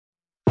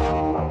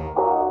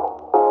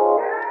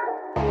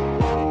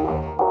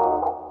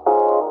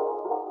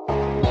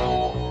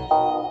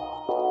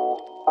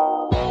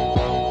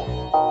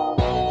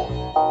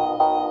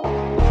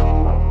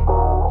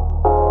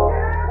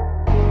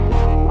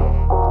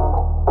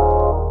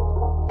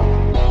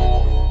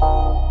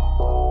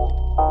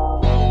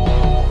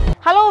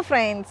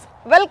friends,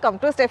 welcome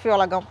to Steffi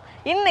Ulagam.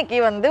 இன்னைக்கு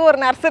வந்து ஒரு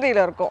நர்சரியில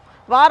இருக்கோம்.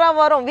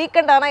 வாரம்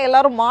வீக்கெண்ட் ஆனா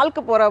எல்லாரும்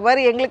மால்க்கு போற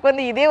மாதிரி எங்களுக்கு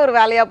வந்து இதே ஒரு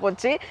வேலையா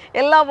போச்சு.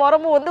 எல்லா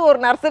வாரமும் வந்து ஒரு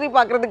நர்சரி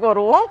பார்க்கிறதுக்கு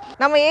வருவோம்.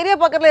 நம்ம ஏரியா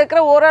பக்கத்துல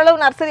இருக்கிற ஓரளவு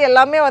நர்சரி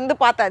எல்லாமே வந்து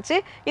பார்த்தாச்சு.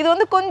 இது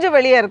வந்து கொஞ்சம்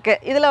வெளியே இருக்கு.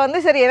 இதுல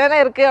வந்து சரி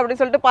என்னென்ன இருக்கு அப்படி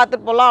சொல்லிட்டு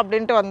பார்த்துட்டு போலாம்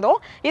அப்படினு வந்தோம்.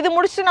 இது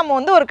முடிச்சு நம்ம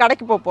வந்து ஒரு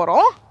கடைக்கு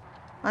போறோம்.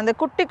 அந்த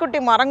குட்டி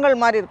குட்டி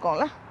மரங்கள் மாதிரி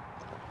இருக்கும்ல.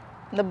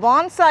 இந்த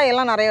bonsai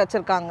எல்லாம் நிறைய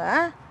வச்சிருக்காங்க.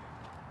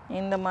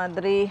 இந்த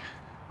மாதிரி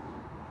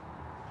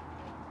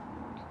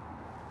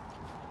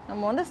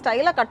நம்ம வந்து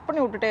ஸ்டைலா கட் பண்ணி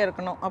விட்டுட்டே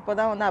இருக்கணும்.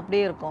 அப்பதான் வந்து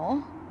அப்படியே இருக்கும்.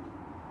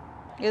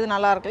 இது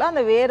நல்லா இருக்குல.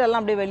 அந்த வேரெல்லாம்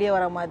அப்படியே வெளியே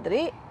வர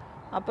மாதிரி.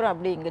 அப்புறம்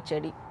அப்படியே இங்க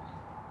செடி.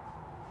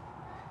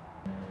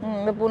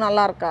 இந்த பூ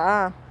நல்லா இருக்கா?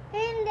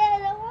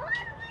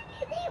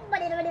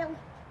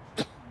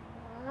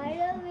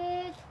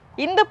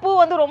 இந்த பூ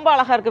வந்து ரொம்ப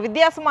அழகா இருக்கு.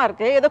 வித்தியாசமா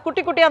இருக்கு. ஏதோ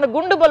குட்டி குட்டி அந்த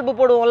குண்டு பல்பு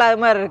போடுவோம்ல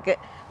அது மாதிரி இருக்கு.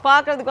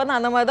 பார்க்கிறதுக்கு வந்து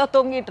அந்த மாதிரி தான்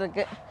தொங்கிட்டு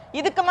இருக்கு.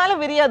 இதுக்கு மேல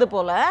விரியாது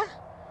போல.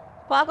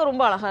 பார்க்க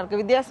ரொம்ப அழகா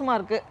இருக்கு. வித்தியாசமா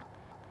இருக்கு.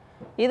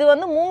 இது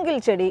வந்து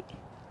மூங்கில் செடி.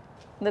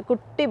 இந்த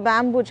குட்டி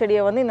பேம்பு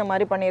செடியை வந்து இந்த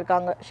மாதிரி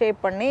பண்ணியிருக்காங்க. ஷேப்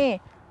பண்ணி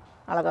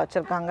அழகா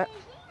வச்சிருக்காங்க.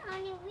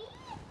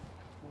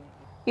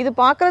 இது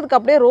பார்க்கறதுக்கு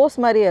அப்படியே ரோஸ்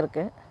மாதிரியே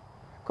இருக்கு.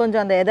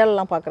 கொஞ்சம் அந்த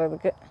இதழெல்லாம்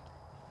பார்க்கறதுக்கு.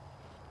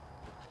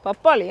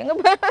 பப்பாளி எங்க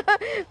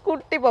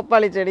குட்டி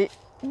பப்பாளி செடி.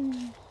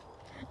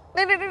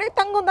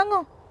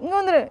 தங்கம் இங்க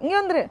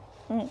வந்துரு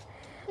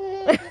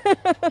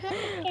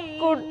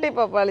குட்டி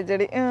பப்பாளி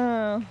செடி.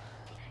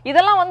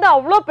 இதெல்லாம் வந்து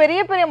அவ்வளோ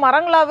பெரிய பெரிய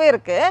மரங்களாவே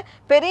இருக்கு.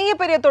 பெரிய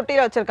பெரிய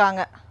தொட்டியில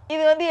வச்சிருக்காங்க.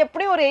 இது வந்து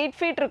எப்படியும் ஒரு 8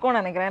 ஃபீட்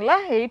இருக்கும்னு நினைக்கிறேன்ல.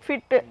 8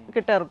 ஃபீட்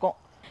கிட்ட இருக்கும்.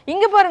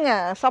 இங்க பாருங்க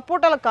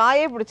சப்போட்டால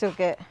காயே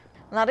பிடிச்சிருக்கு.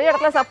 நிறைய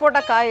இடத்துல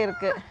சப்போட்டா காய்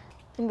இருக்கு.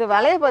 இந்த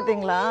விலைய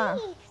பாத்தீங்களா?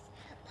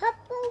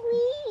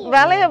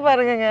 விலைய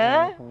பாருங்க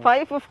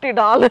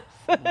 $550.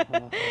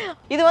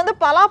 இது வந்து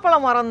பலாப்பழ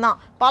மரம் தான்.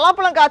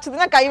 பலாப்பழம்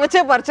காய்ச்சதுன்னா கை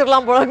வச்சே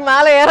பறிச்சிடலாம் போல.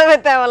 மேலே ஏறவே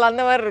தேவையில்ல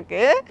அந்த மாதிரி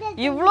இருக்கு.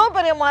 இவ்வளோ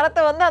பெரிய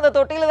மரத்தை வந்து அந்த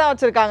தொட்டியில தான்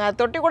வச்சிருக்காங்க.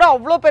 தொட்டி கூட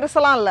அவ்வளோ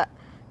பெருசெல்லாம் இல்லை.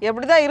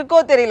 எப்படிதான்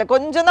இருக்கோ தெரியல.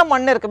 கொஞ்சம் தான்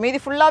மண் இருக்கு.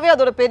 மீதி ஃபுல்லாவே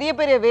அதோட பெரிய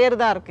பெரிய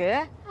வேர் தான் இருக்கு.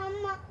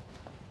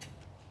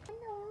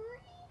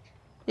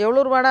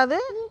 எவ்வளோ ரூபாடா அது?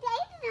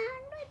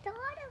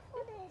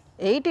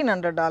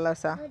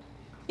 $1800.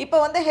 இப்போ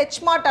வந்து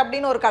H-Mart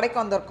அப்படின்னு ஒரு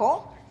கடைக்கு வந்திருக்கோம்.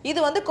 இது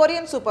வந்து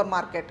கொரியன் சூப்பர்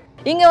மார்க்கெட்.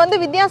 இங்கே வந்து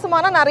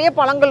வித்தியாசமான நிறைய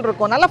பழங்கள்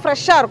இருக்கும். நல்லா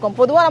ஃப்ரெஷ்ஷாக இருக்கும்.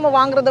 பொதுவாக நம்ம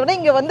வாங்குறத விட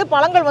இங்கே வந்து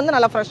பழங்கள் வந்து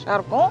நல்லா ஃப்ரெஷ்ஷாக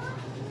இருக்கும்.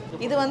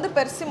 இது வந்து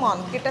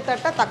பெர்சிமான்.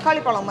 கிட்டத்தட்ட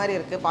தக்காளி பழம் மாதிரி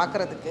இருக்குது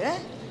பார்க்குறதுக்கு.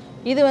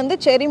 இது வந்து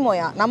செரி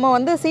மோயா. நம்ம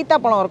வந்து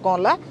சீத்தாப்பழம்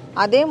இருக்கும்ல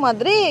அதே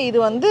மாதிரி இது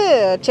வந்து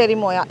செரி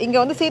மோயா. இங்கே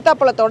வந்து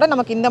சீத்தாப்பழத்தோட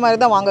நமக்கு இந்த மாதிரி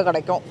தான் வாங்க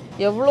கிடைக்கும்.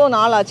 எவ்வளோ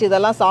நாள் ஆச்சு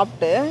இதெல்லாம்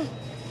சாப்பிட்டு.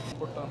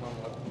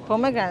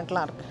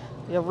 பொமேகிரானட்லாம் இருக்குது.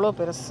 எவ்வளோ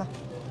பெருசு.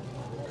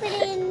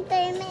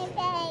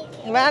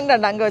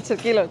 வேண்டாண்டா அங்கே வச்சு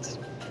கீழே வச்சு.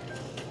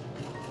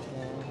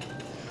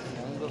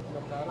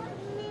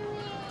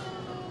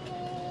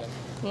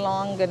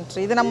 Long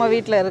entry. இது நம்ம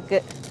வீட்டில்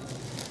இருக்குது.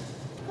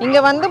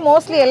 இங்கே வந்து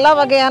மோஸ்ட்லி எல்லா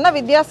வகையான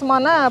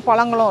வித்தியாசமான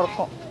பழங்களும்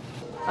இருக்கும்.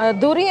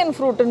 துரியன்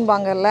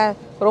ஃப்ரூட்டுன்பாங்கல்ல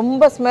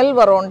ரொம்ப ஸ்மெல்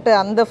வரும்ன்ட்டு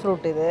அந்த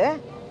ஃப்ரூட் இது.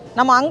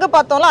 நம்ம அங்கே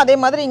பார்த்தோம்ல அதே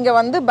மாதிரி இங்கே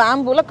வந்து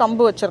பேம்பூவில்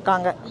கம்பு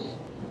வச்சுருக்காங்க.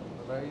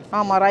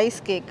 ஆமாம்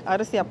ரைஸ் கேக்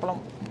அரிசி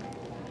அப்பளம்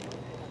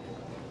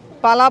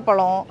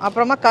பலாப்பழம்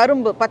அப்புறமா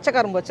கரும்பு பச்சை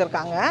கரும்பு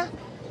வச்சுருக்காங்க.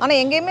 ஆனால்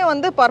எங்கேயுமே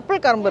வந்து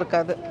பர்பிள் கரும்பு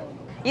இருக்காது.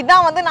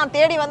 இதான் வந்து நான்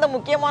தேடி வந்த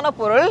முக்கியமான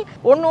பொருள்.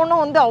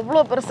 ஒன்று வந்து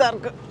அவ்வளோ பெருசாக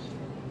இருக்குது.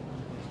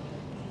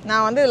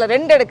 நான் வந்து இதில்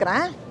 2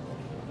 எடுக்கிறேன்.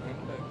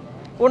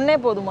 ஒன்றே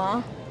போதுமா?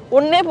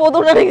 ஒன்றே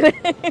போதும்னு நினைக்கிறேன்.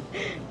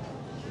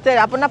 சரி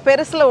அப்போ நான்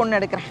பெருசில் 1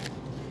 எடுக்கிறேன்.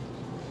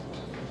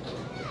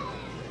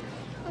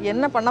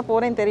 என்ன பண்ண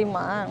போகிறேன்னு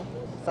தெரியுமா?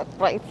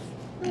 சர்ப்ரைஸ்.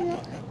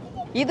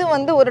 இது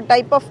வந்து ஒரு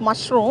டைப் ஆஃப்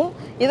மஷ்ரூம்.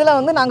 இதில்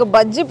வந்து நாங்கள்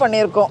பஜ்ஜி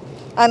பண்ணியிருக்கோம்.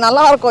 அது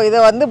நல்லாயிருக்கும்.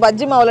 இதை வந்து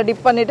பஜ்ஜி மாவில்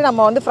டிப் பண்ணிவிட்டு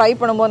நம்ம வந்து ஃப்ரை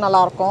பண்ணும்போது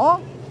நல்லாயிருக்கும்.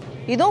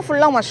 இதுவும்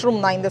ஃபுல்லாக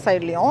மஷ்ரூம் தான். இந்த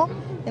சைட்லேயும்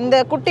இந்த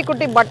குட்டி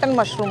குட்டி பட்டன்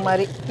மஷ்ரூம்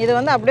மாதிரி. இது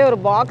வந்து அப்படியே ஒரு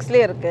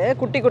பாக்ஸ்லேயே இருக்குது.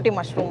 குட்டி குட்டி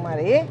மஷ்ரூம்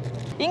மாதிரி.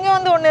 இங்கே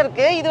வந்து ஒன்று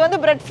இருக்குது. இது வந்து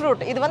பிரெட்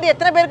ஃப்ரூட். இது வந்து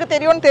எத்தனை பேருக்கு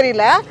தெரியும்னு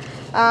தெரியல.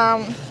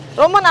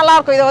 ரொம்ப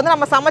நல்லாயிருக்கும். இதை வந்து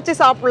நம்ம சமைச்சு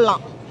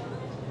சாப்பிட்லாம்.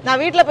 நான்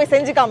வீட்டில் போய்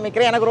செஞ்சு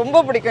காமிக்கிறேன். எனக்கு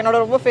ரொம்ப பிடிக்கும். என்னோட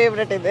ரொம்ப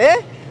ஃபேவரட் இது.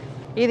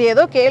 இது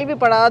ஏதோ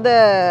கேள்விப்படாத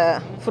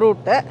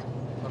ஃப்ரூட்டு.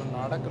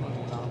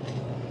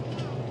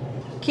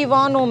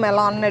 கிவானோ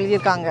மெலான்னு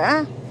எழுதியிருக்காங்க.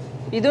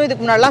 இதுவும்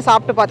இதுக்கு முன்னாடிலாம்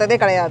சாப்பிட்டு பார்த்ததே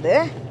கிடையாது.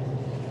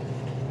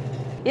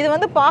 இது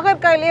வந்து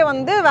பாகற்காயிலே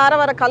வந்து வேறு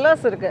வேறு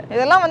கலர்ஸ் இருக்குது.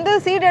 இதெல்லாம் வந்து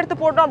சீடு எடுத்து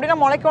போட்டோம் அப்படின்னா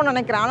முளைக்கும்னு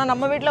நினைக்கிறேன். ஆனால்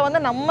நம்ம வீட்டில் வந்து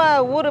நம்ம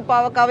ஊர்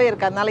பாவக்காவே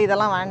இருக்குது. அதனால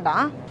இதெல்லாம்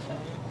வேண்டாம்.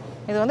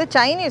 இது வந்து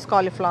சைனீஸ்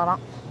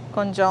காலிஃப்ளவராம்.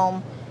 கொஞ்சம்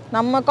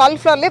நம்ம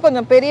காலிஃப்ளவர்லேயே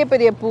கொஞ்சம் பெரிய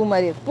பெரிய பூ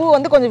மாதிரி இருக்குது. பூ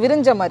வந்து கொஞ்சம்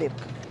விரிஞ்ச மாதிரி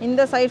இருக்குது.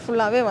 இந்த சைட்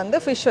ஃபுல்லாகவே வந்து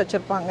ஃபிஷ்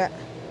வச்சுருப்பாங்க.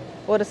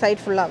 ஒரு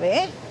சைட் ஃபுல்லாகவே.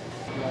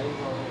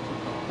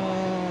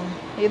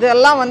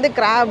 இதெல்லாம் வந்து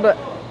கிராப்.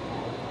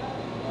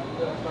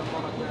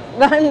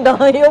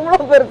 வேண்டாம்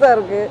எவ்வளோ பெருசாக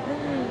இருக்குது.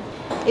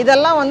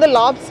 இதெல்லாம் வந்து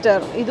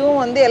லாப்ஸ்டர்.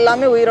 இதுவும் வந்து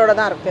எல்லாமே உயிரோட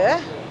தான் இருக்கு.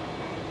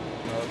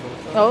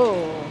 ஓ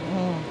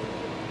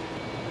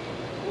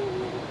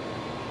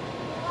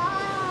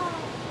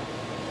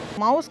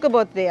மவுஸ்க்கு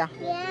பர்த்டேயா?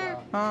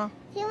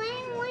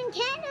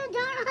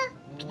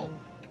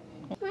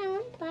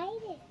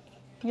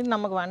 இது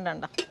நமக்கு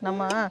வேண்டாம்டா.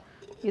 நம்ம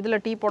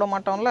இதில் டீ போட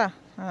மாட்டோம்ல,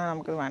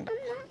 நமக்கு வேண்டாம்.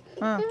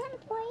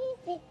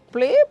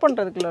 ப்ளே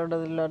பண்ணுறதுக்கு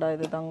இல்லைடா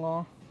இது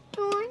தங்கம்.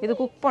 இது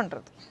குக்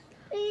பண்ணுறது.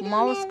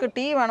 மவுஸ்க்கு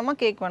டீ வேணுமா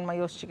கேக் வேணுமா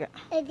யோசிச்சுக்க.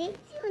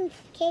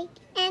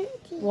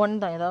 ஒன்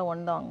தான், ஏதாவது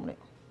ஒன் தான் வாங்க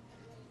முடியும்.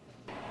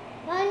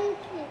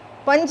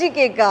 பஞ்சு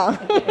கேக்கா?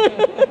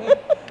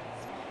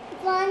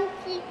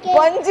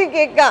 பஞ்சு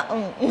கேக்கா?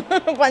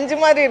 பஞ்சு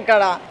மாதிரி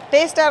இருக்காடா.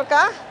 டேஸ்டா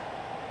இருக்கா?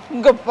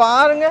 இங்க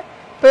பாருங்க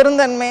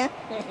பெருந்தன்மைய.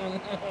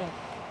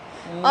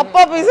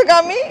 அப்பா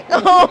பிசுகாமி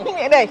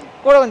டேய்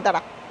கூட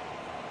வந்துடா.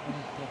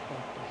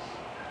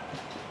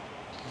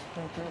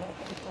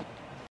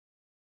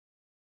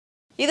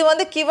 இது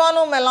வந்து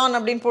கிவானோ மெலான்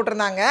அப்படின்னு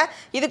போட்டிருந்தாங்க.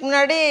 இதுக்கு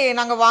முன்னாடி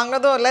நாங்கள்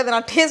வாங்கினதும் இல்லை, இதை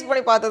நான் டேஸ்ட்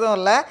பண்ணி பார்த்ததும்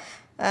இல்லை.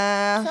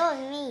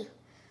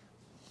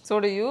 So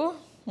do you?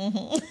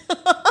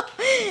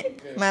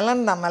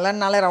 மெலன் தான்,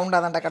 மெலன்னாலே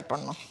ரவுண்டாக தான்டா கட்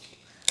பண்ணணும்.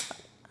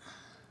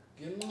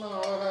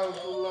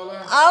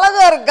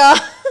 அழகா இருக்கா?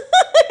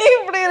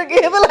 இப்படி இருக்கு.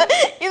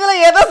 இதுல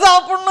எதை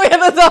சாப்பிடணும்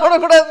எதை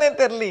சாப்பிடக்கூடாதுன்னே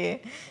தெரியலையே.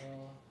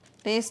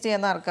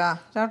 டேஸ்டியாக தான் இருக்கா?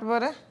 சாப்பிட்டு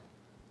பாரு.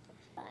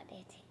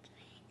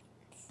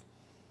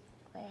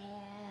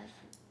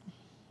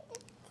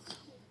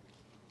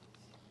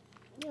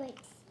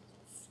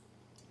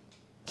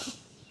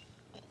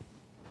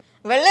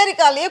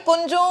 வெள்ளரிக்காயிலேயே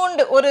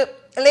கொஞ்சோண்டு ஒரு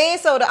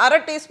லேசாக ஒரு அரை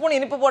டீஸ்பூன்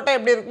இனிப்பு போட்டால்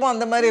எப்படி இருக்குமோ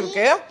அந்த மாதிரி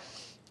இருக்கு.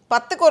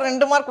 10க்கு ஒரு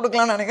 2 மார்க்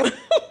கொடுக்கலாம்னு நினைக்கிறேன்.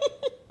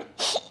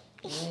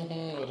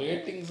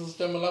 ரேட்டிங்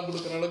சிஸ்டம் எல்லாம்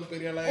கொடுக்குற அளவுக்கு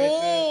பெரிய ஆளா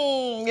இருக்கு.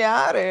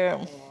 யாரு?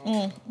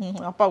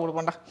 அப்பா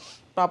கொடுப்போம்டா.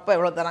 அப்பா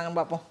எவ்வளோ தராங்கன்னு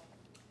பார்ப்போம்.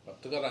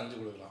 10க்கு 5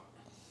 கொடுக்கலாம்.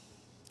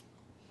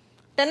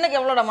 10க்கு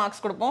எவ்வளோட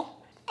மார்க்ஸ் கொடுப்போம்?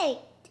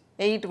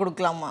 8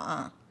 கொடுக்கலாமா?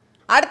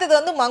 அடுத்தது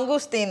வந்து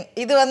மங்கூஸ்தீன்.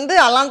 இது வந்து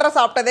அலாண்ட்ரா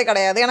சாப்பிட்டதே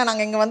கிடையாது, ஏன்னா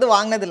நாங்கள் இங்கே வந்து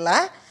வாங்கினதில்லை.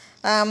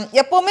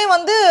 எப்போவுமே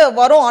வந்து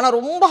வரும், ஆனால்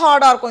ரொம்ப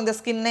ஹார்டாக இருக்கும் இந்த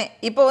ஸ்கின்னே.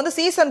 இப்போ வந்து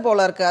சீசன்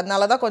போல் இருக்குது,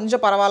 அதனால தான்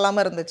கொஞ்சம்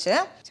பரவாயில்லாமல் இருந்துச்சு.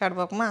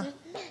 சாப்பிட்டு பார்க்குமா?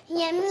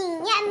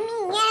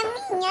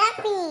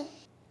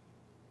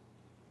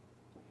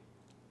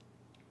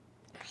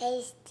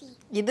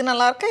 இது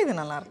நல்லா இருக்கா? இது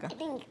நல்லா இருக்கா?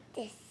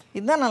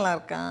 இதுதான் நல்லா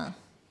இருக்கா?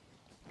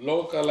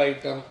 Local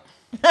item.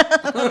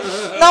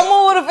 நம்ம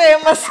ஊர்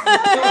ஃபேமஸ்.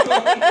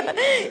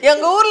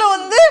 எங்க ஊர்ல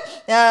வந்து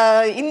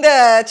இந்த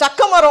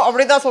சக்க மரம்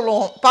அப்படிதான்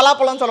சொல்லுவோம்,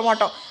 பலாப்பழம் சொல்ல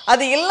மாட்டோம்.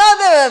 அது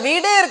இல்லாத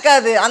வீடே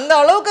இருக்காது, அந்த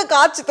அளவுக்கு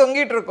காய்ச்சி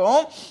தொங்கிட்டு இருக்கும்.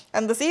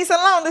 அந்த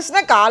சீசன்லாம்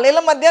வந்துச்சுன்னா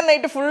காலையில மத்தியானம்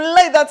நைட்டு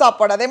ஃபுல்லா இதான்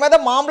சாப்பாடு. அதே மாதிரி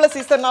தான் மாம்பழ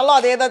சீசன்னாலும்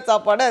அதே தான்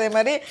சாப்பாடு, அதே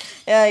மாதிரி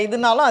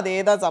இதுனாலும் அதே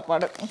தான்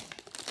சாப்பாடு.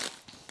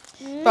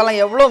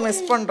 இப்பெல்லாம் எவ்வளோ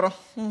மிஸ் பண்றோம்.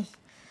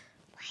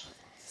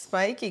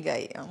 ஸ்பைக்கி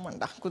காய்,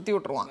 ஆமாண்டா, குத்தி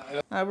விட்டுருவான்.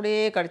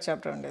 அப்படியே கடிச்சு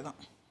சாப்பிட வேண்டியதான்.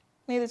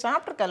 நீ இது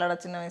சாப்பிட்ருக்கலடா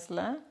சின்ன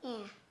வயசுல?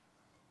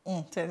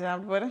 சரி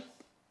சாப்பிட்டு பாரு.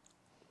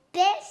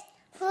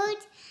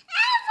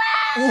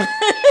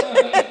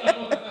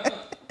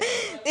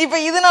 இப்போ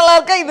இது நல்லா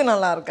இருக்கா? இது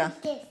நல்லா இருக்கா?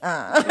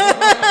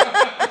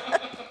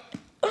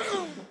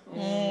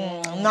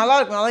 நல்லா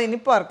இருக்கு, நல்லா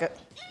இனிப்பா இருக்கு.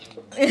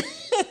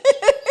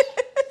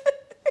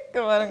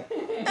 பாருங்க.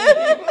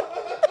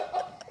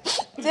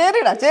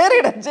 சரிடா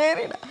சரிடா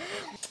சரிடா.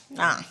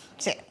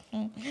 சரி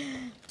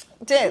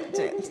சரி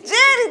சரி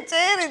சரி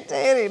சரி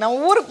சரி.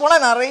 நம்ம ஊருக்கு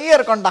போனால் நிறைய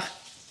இருக்கும்டா.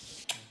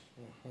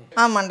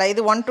 ஆமாண்டா.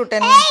 இது 1 to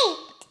 10.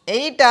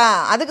 8ஆ?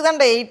 அதுக்கு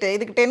தான்டா 8.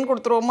 இதுக்கு 10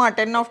 கொடுத்துருவோமா?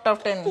 10 out of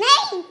 10.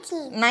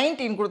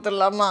 19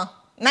 கொடுத்துடலாமா?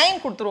 9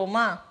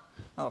 கொடுத்துருவோமா?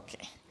 ஓகே.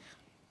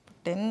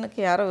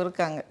 10க்கு யாரோ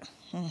இருக்காங்க.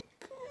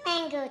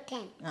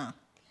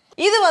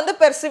 இது வந்து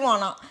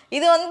பெர்சிமானா.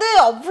 இது வந்து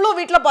அவ்வளோ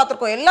வீட்டில்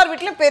பார்த்துருக்கோம். எல்லார்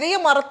வீட்லையும் பெரிய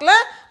மரத்தில்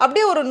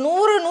அப்படியே ஒரு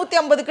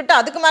 100-150 கிட்ட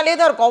அதுக்கு மேலேயே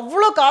தான் இருக்கும்,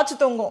 அவ்வளோ காய்ச்சி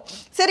தொங்கும்.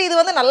 சரி, இது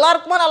வந்து நல்லா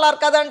இருக்குமா நல்லா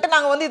இருக்காதான்ட்டு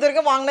நாங்கள் வந்து இது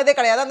வரைக்கும் வாங்கினதே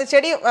கிடையாது, அந்த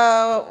செடி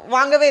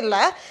வாங்கவே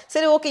இல்லை.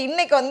 சரி ஓகே,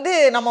 இன்னைக்கு வந்து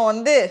நம்ம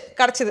வந்து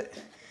கிடச்சிது.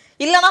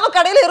 இல்லைனாலும்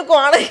கடையில்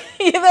இருக்கும், ஆனால்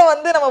இதை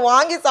வந்து நம்ம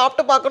வாங்கி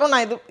சாப்பிட்டு பார்க்கணும்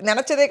நான் இது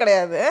நினச்சதே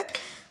கிடையாது.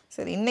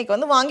 சரி, இன்னைக்கு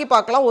வந்து வாங்கி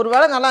பார்க்கலாம், ஒரு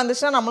வேளை நல்லா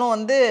இருந்துச்சுன்னா நம்மளும்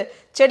வந்து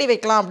செடி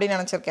வைக்கலாம் அப்படின்னு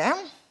நினச்சிருக்கேன்.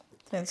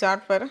 சரி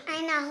சாப்பிட்டு பாரு.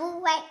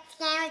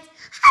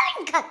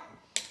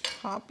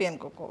 Happy and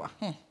கோகோவா?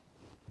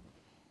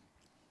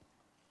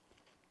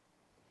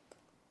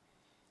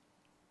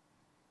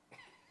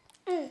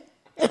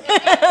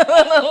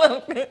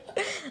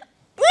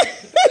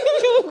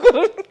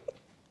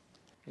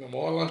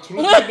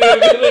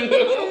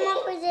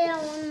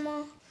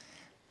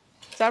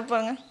 சாப்பிட்டு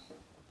பாருங்க.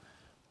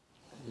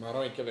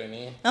 மரம் வைக்கல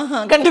நீ?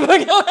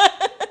 கண்டிப்பாக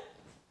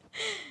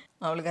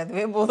அவளுக்கு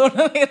அதுவே போதும்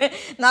நினைக்கிறேன்.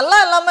 நல்லா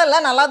இல்லாமல் இல்லை,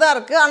 நல்லா தான்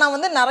இருக்குது. ஆனால்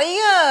வந்து நிறைய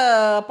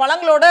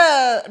பழங்களோட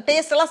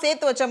டேஸ்ட் எல்லாம்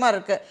சேர்த்து வச்ச மாதிரி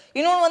இருக்குது.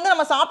 இன்னொன்று வந்து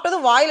நம்ம சாப்பிட்டது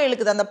வாயில்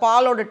இழுக்குது, அந்த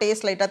பாலோட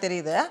டேஸ்ட் லைட்டாக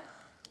தெரியுது.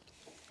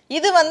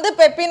 இது வந்து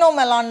பெப்பினோ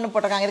மெலான்னு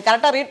போட்டிருக்காங்க. இது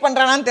கரெக்டாக ரீட்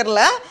பண்ணுறானான்னு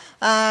தெரில.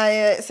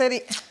 சரி,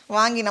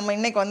 வாங்கி நம்ம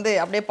இன்றைக்கி வந்து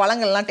அப்படியே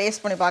பழங்கள்லாம்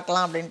டேஸ்ட் பண்ணி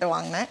பார்க்கலாம் அப்படின்ட்டு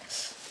வாங்கினேன்.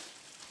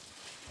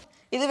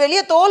 இது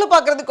வெளியே தோல்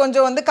பார்க்குறதுக்கு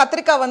கொஞ்சம் வந்து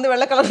கத்திரிக்காய் வந்து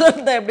வெள்ளை கலரில்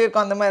இருந்தால் எப்படி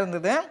இருக்கும் அந்த மாதிரி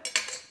இருந்தது.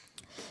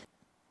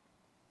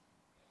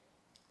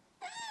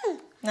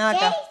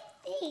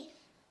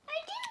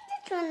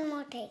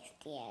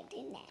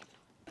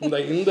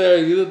 இந்த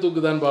இது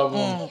தூக்குதான்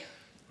பாப்போம்.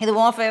 இது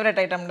உன்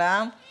ஃபேவரட் ஐட்டம்டா.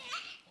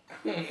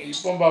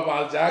 இப்போ பாப்பா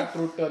ஜாக்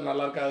ஃப்ரூட்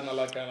நல்லா இருக்கா அது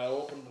நல்லா இருக்கா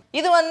ஓபன்.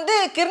 இது வந்து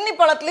கிர்னி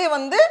பழத்துலேயே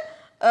வந்து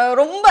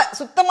ரொம்ப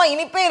சுத்தமாக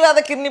இனிப்பே இல்லாத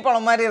கிர்னி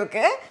பழம் மாதிரி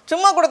இருக்கு.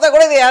 சும்மா கொடுத்தா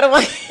கூட இது யாரும்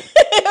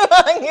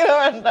வாங்கிட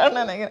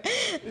வேண்டாம்னு நினைக்கிறேன்.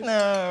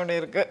 அப்படி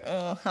இருக்கு.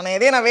 ஆனால்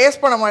எதையும் நான்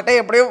வேஸ்ட் பண்ண மாட்டேன்.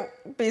 எப்படியோ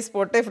பீஸ்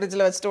போட்டு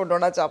ஃப்ரிட்ஜில் வச்சுட்டு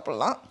ஒன்றா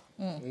சாப்பிட்லாம்.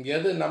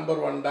 எது number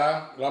 1டா?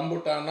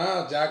 ரம்புட்டானா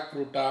jack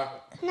ஃப்ரூட்டா?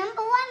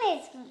 Number 1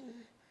 is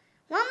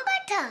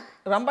Rambata.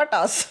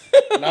 ரம்பட்டாஸ்.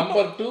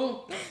 Number 2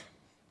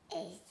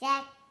 Is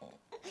that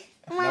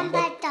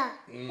Rambata?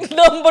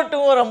 Number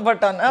 2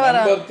 ரம்பட்டான்.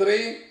 Number 3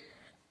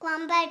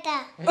 Rambata.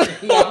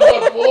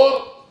 Number 4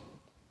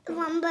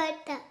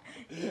 Rambata.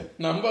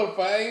 Number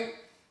 5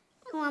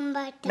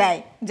 Rambata.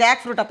 டேய்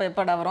ஜாக் ஃப்ரூட் அப்போ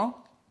எப்போடா வரும்?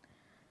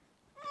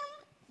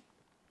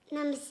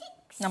 Number 6.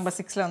 நம்பர்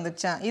 6ல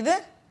வந்துச்சா? இது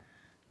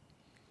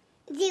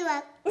 0.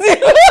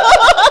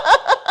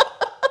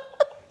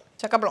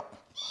 சக்கப்பழம்.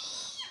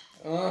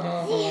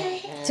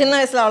 சின்ன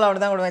வயசுல அவளை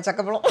அப்படிதான் விடுவேன்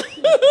சக்கப்பழம்.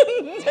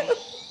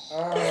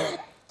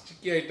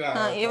 சிக்கி ஐட்டா.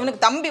 இவனுக்கு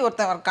தம்பி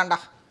ஒருத்தன் இருக்கான்டா.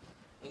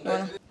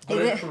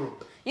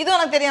 இது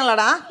உனக்கு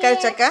தெரியும்லடா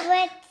கரிச்சக்கை.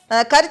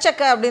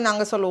 கரிச்சக்கை அப்படின்னு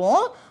நாங்கள்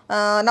சொல்லுவோம்.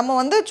 நம்ம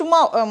வந்து சும்மா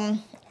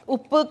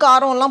உப்பு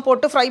காரம் எல்லாம்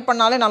போட்டு ஃப்ரை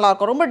பண்ணாலே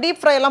நல்லாயிருக்கும். ரொம்ப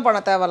டீப் ஃப்ரை எல்லாம் பண்ண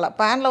தேவையில்ல.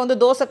 பேனில்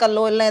வந்து தோசை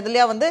கல்லோ இல்லை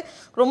எதுலையா வந்து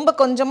ரொம்ப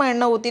கொஞ்சமாக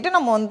எண்ணெய் ஊற்றிட்டு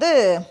நம்ம வந்து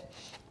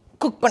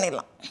குக்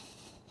பண்ணிடலாம்.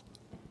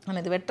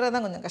 ஆனால் இது வெட்டுறது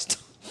தான் கொஞ்சம்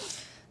கஷ்டம்.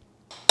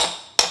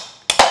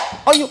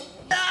 ஐயோ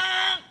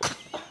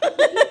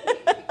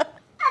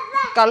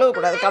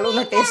கழுவக்கூடாது,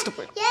 கழுவுனா டேஸ்ட்டு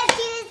போயிடும். Yes,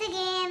 use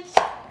again.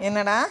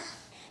 என்னடா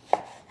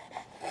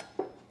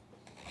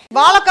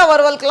வாழைக்காய்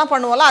வறுவலுக்கெல்லாம்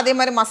பண்ணுவோம்ல அதே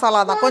மாதிரி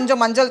மசாலா தான்.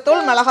 கொஞ்சம் மஞ்சள்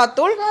தூள்,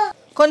 மிளகாத்தூள்,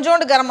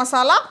 கொஞ்சோண்டு கரம்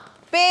மசாலா,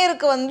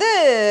 பேருக்கு வந்து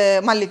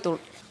மல்லித்தூள்.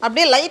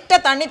 அப்படியே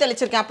லைட்டாக தண்ணி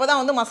தெளிச்சிருக்கேன். அப்போ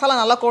தான் வந்து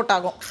மசாலா நல்லா கோட்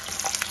ஆகும்.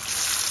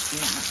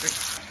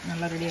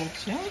 நல்லா ரெடி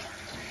ஆயிடுச்சு.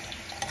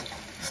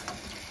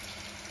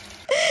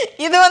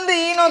 இது வந்து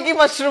ஈனோக்கி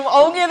மஷ்ரூம்.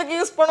 அவங்க எதுக்கு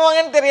யூஸ்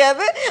பண்ணுவாங்கன்னு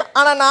தெரியாது.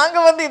 ஆனால்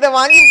நாங்கள் வந்து இதை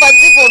வாங்கி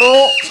பஜ்ஜி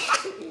போடுவோம்.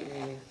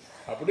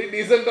 அப்படி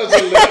டீசெண்டா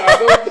சொல்லு.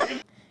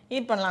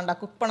 ஈட் பண்ணலாம்டா.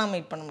 குக் பண்ணாமல்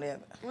ஈட் பண்ண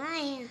முடியாது.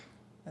 Why?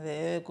 அது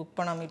குக்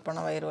பண்ணாமல் ஈட்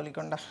பண்ண வயிறு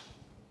வலிக்கும்டா.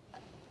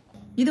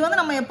 இது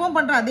வந்து நம்ம எப்பவும்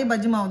பண்ணுற அதே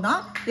பஜ்ஜி மாவு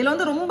தான். இதில்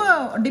வந்து ரொம்ப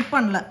டிப்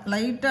பண்ணல,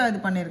 லைட்டாக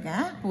இது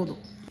பண்ணியிருக்கேன்,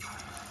 போதும்.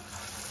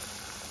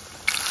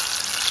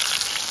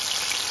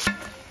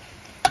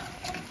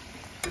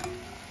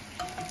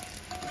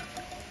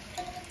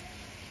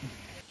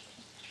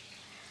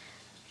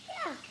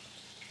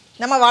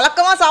 நம்ம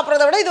வழக்கமாக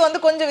சாப்பிட்றத விட இது வந்து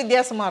கொஞ்சம்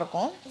வித்தியாசமாக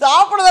இருக்கும்.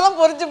 சாப்பிட்றதெல்லாம்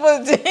பொரிச்சு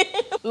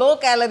லோ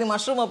கேலரி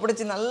மஷ்ரூமை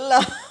பிடிச்சி நல்லா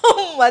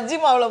பஜ்ஜி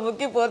மாவில்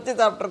முக்கி பொரிச்சு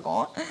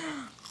சாப்பிட்ருக்கோம்.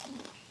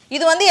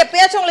 இது வந்து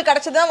எப்பயாச்சும் உங்களுக்கு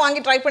கிடச்சது தான் வாங்கி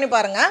ட்ரை பண்ணி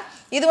பாருங்கள்.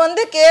 இது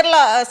வந்து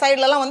கேரளா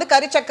சைட்லலாம் வந்து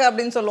கரிச்சக்கை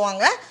அப்படின்னு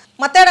சொல்லுவாங்க.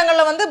 மற்ற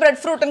இடங்களில் வந்து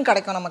பிரெட் ஃப்ரூட்டுன்னு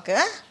கிடைக்கும். நமக்கு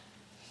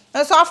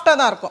சாஃப்டாக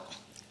தான் இருக்கும்.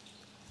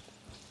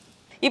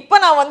 இப்போ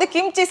நான் வந்து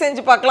கிம்ச்சி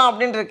செஞ்சு பார்க்கலாம்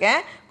அப்படின்னு இருக்கேன்.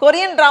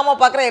 கொரியன் ட்ராமா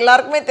பார்க்குற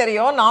எல்லாருக்குமே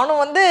தெரியும். நானும்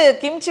வந்து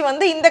கிம்ச்சி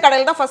வந்து இந்த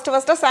கடையில் தான்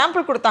ஃபஸ்ட்டு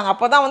சாம்பிள் கொடுத்தாங்க.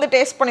 அப்போ தான் வந்து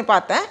டேஸ்ட் பண்ணி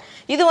பார்த்தேன்.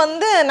 இது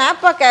வந்து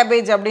நாப்பா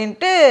கேபேஜ்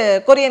அப்படின்ட்டு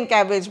கொரியன்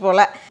கேபேஜ்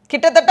போல்.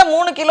 கிட்டத்தட்ட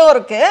 3 கிலோ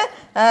இருக்குது.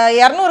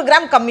 200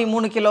 கிராம் கம்மி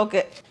 3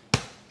 கிலோவுக்கு.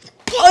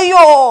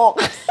 ஐயோ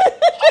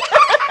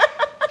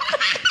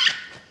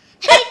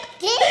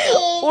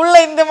உள்ள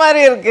இந்த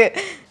மாதிரி இருக்கு.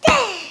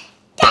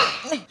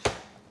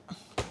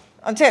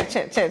 சரி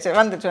சரி சரி சரி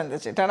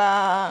வந்துச்சு. டடா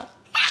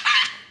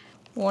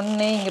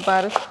ஒன்று இங்கே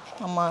பாரு.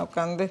 அம்மா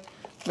உட்காந்து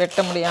வெட்ட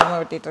முடியாமல்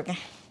வெட்டிட்டு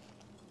இருக்கேன்.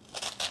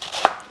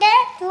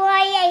 That's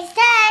why I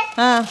said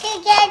to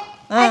get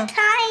a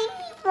tiny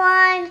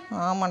one.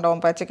 ஆமாண்டா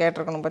உன் பேச்சு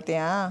கேட்டிருக்கணும்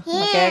பார்த்தியா?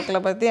 கேட்கல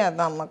பார்த்தியா?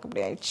 அதான் அம்மாக்கு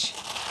இப்படி ஆயிடுச்சு.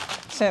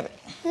 சரி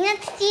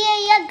Next year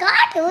you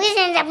got to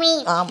listen to me.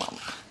 ஆமாம்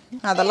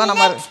அதெல்லாம்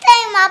நம்ம Next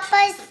time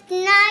Appa's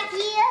not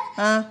here,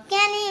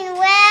 can he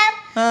web?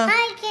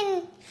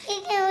 He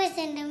can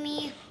listen to me.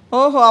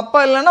 ஓஹோ அப்பா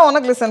இல்லைன்னா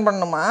உனக்கு லிசன்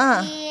பண்ணணுமா?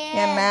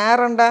 என்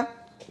நேரம்டா.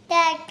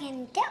 Dad can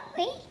tell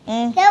me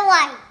the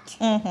right.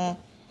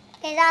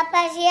 Because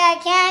Appa's here,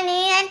 can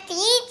he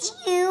teach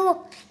you?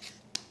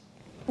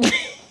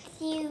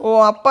 ஓ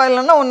அப்பா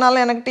இல்லைன்னா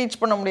உன்னால் எனக்கு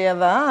டீச் பண்ண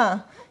முடியாதா?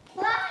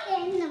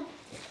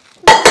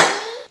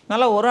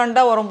 நல்லா ஒரு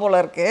அண்டா உரம்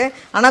போல் இருக்குது.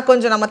 ஆனால்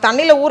கொஞ்சம் நம்ம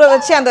தண்ணியில் ஊற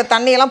வச்சு அந்த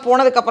தண்ணியெல்லாம்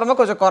போனதுக்கப்புறமா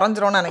கொஞ்சம்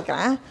குறைஞ்சிரும்னு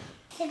நினைக்கிறேன்.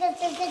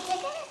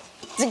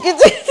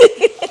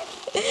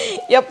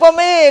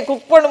 எப்போவுமே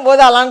குக்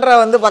பண்ணும்போது அலாண்ட்ரா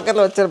வந்து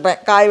பக்கத்தில் வச்சுருப்பேன்.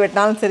 காய்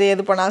வெட்டினாலும் சரி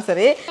எது பண்ணாலும்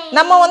சரி.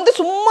 நம்ம வந்து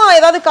சும்மா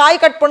ஏதாவது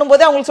காய் கட்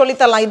பண்ணும்போதே அவங்களுக்கு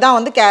சொல்லித்தரலாம். இதான்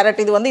வந்து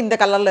கேரட், இது வந்து இந்த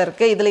கலரில்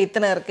இருக்குது, இதில்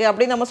இத்தனை இருக்குது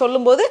அப்படின்னு நம்ம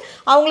சொல்லும்போது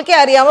அவங்களுக்கே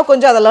அறியாமல்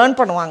கொஞ்சம் அதை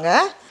லேர்ன் பண்ணுவாங்க.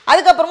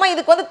 அதுக்கப்புறமா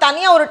இதுக்கு வந்து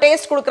தனியாக ஒரு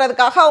டேஸ்ட்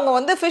கொடுக்கறதுக்காக அவங்க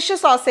வந்து ஃபிஷ்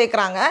சாஸ்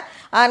சேர்க்குறாங்க.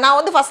 நான்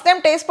வந்து ஃபஸ்ட்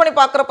டைம் டேஸ்ட் பண்ணி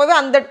பார்க்குறப்பவே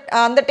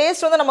அந்த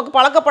டேஸ்ட் வந்து நமக்கு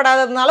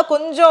பழக்கப்படாததுனால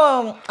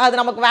கொஞ்சம் அது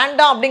நமக்கு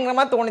வேண்டாம் அப்படிங்கிற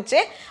மாதிரி தோணுச்சு.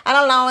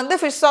 அதனால் நான் வந்து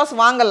ஃபிஷ் சாஸ்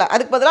வாங்கலை.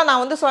 அதுக்கு பதிலாக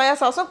நான் வந்து சோயா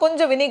சாஸும்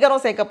கொஞ்சம்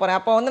வினிகரும் சேர்க்க போகிறேன்.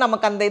 அப்போ வந்து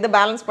நமக்கு அந்த இது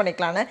பேலன்ஸ்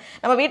பண்ணிக்கலான்னு.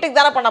 நம்ம வீட்டுக்கு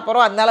தானே பண்ண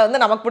போகிறோம், அதனால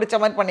வந்து நமக்கு பிடிச்ச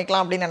மாதிரி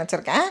பண்ணிக்கலாம் அப்படின்னு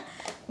நினச்சிருக்கேன்.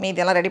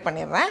 மீதியெல்லாம் ரெடி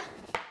பண்ணிடுறேன்.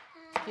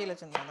 கீழே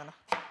சின்ன தானே.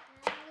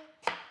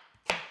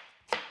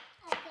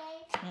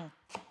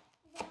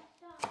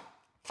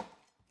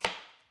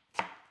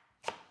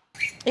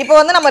 இப்போ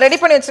வந்து நம்ம ரெடி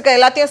பண்ணி வச்சுருக்க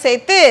எல்லாத்தையும்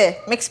சேர்த்து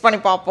மிக்ஸ் பண்ணி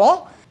பார்ப்போம்.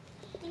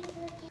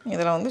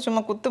 இதில் வந்து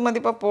சும்மா குத்து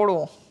மதிப்பாக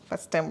போடுவோம்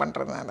ஃபஸ்ட் டைம்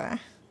பண்ணுறதுனால.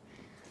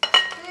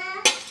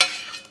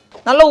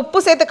 நல்லா உப்பு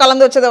சேர்த்து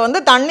கலந்து வச்சதை வந்து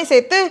தண்ணி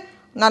சேர்த்து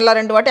நல்லா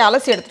 2 வாட்டி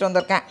அலசி எடுத்துகிட்டு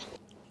வந்திருக்கேன்.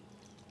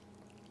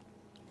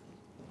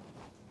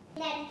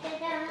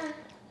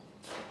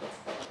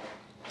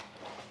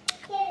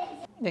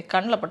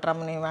 கண்ணில்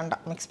பட்டுறாம நீ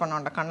வேண்டாம், மிக்ஸ் பண்ண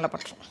வேண்டாம், கண்ணில்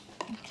பட்டுரும்.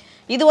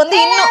 இது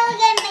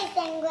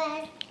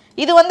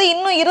வந்து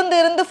இன்னும்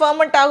இருந்து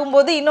ஃபர்மெண்ட்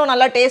ஆகும்போது இன்னும்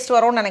நல்லா டேஸ்ட்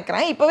வரும்னு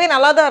நினைக்கிறேன். இப்போவே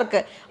நல்லா தான்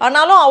இருக்குது.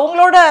 ஆனாலும்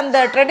அவங்களோட அந்த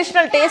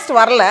ட்ரெடிஷ்னல் டேஸ்ட்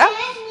வரல.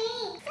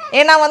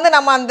 ஏன்னா வந்து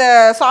நம்ம அந்த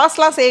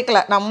சாஸ்லாம்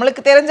சேர்க்கல.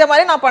 நம்மளுக்கு தெரிஞ்ச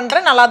மாதிரி நான்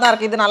பண்ணுறேன். நல்லா தான்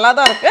இருக்குது. இது நல்லா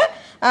தான் இருக்குது.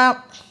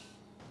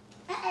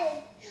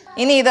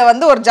 இனி இதை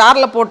வந்து ஒரு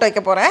ஜாரில் போட்டு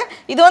வைக்க போகிறேன்.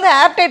 இது வந்து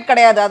ஏர்டைட்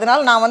கிடையாது.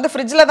 அதனால் நான் வந்து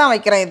ஃப்ரிட்ஜில் தான்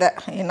வைக்கிறேன் இதை.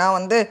 ஏன்னா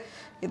வந்து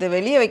இதை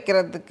வெளியே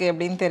வைக்கிறதுக்கு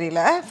எப்படின்னு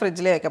தெரியல.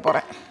 ஃப்ரிட்ஜ்லேயே வைக்க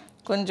போகிறேன்.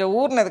 கொஞ்சம்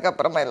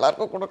ஊறினதுக்கப்புறமா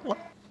எல்லாருக்கும்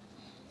கொடுக்கலாம்.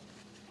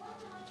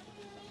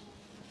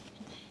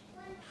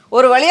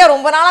 ஒரு வழியாக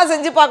ரொம்ப நாளாக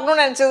செஞ்சு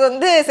பார்க்கணுன்னு நினச்சது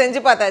வந்து செஞ்சு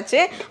பார்த்தாச்சு.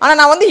 ஆனால்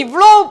நான் வந்து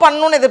இவ்வளோ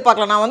பண்ணணுன்னு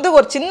எதிர்பார்க்கல. நான் வந்து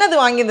ஒரு சின்னது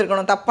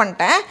வாங்கியிருந்துருக்கணும், தப்பு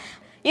பண்ணிட்டேன்.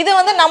 இது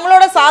வந்து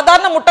நம்மளோட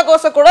சாதாரண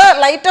முட்டைக்கோசை கூட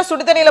லைட்டாக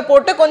சுடு தண்ணியில்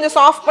போட்டு கொஞ்சம்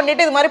சாஃப்ட்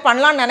பண்ணிவிட்டு இது மாதிரி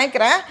பண்ணலான்னு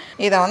நினைக்கிறேன்.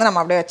 இதை வந்து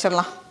நம்ம அப்படியே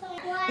வச்சிடலாம்.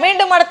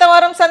 மீண்டும் அடுத்த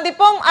வாரம்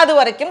சந்திப்போம். அது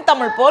வரைக்கும்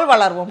தமிழ் போல்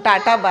வளர்வோம்.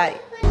 டாட்டா பாய்.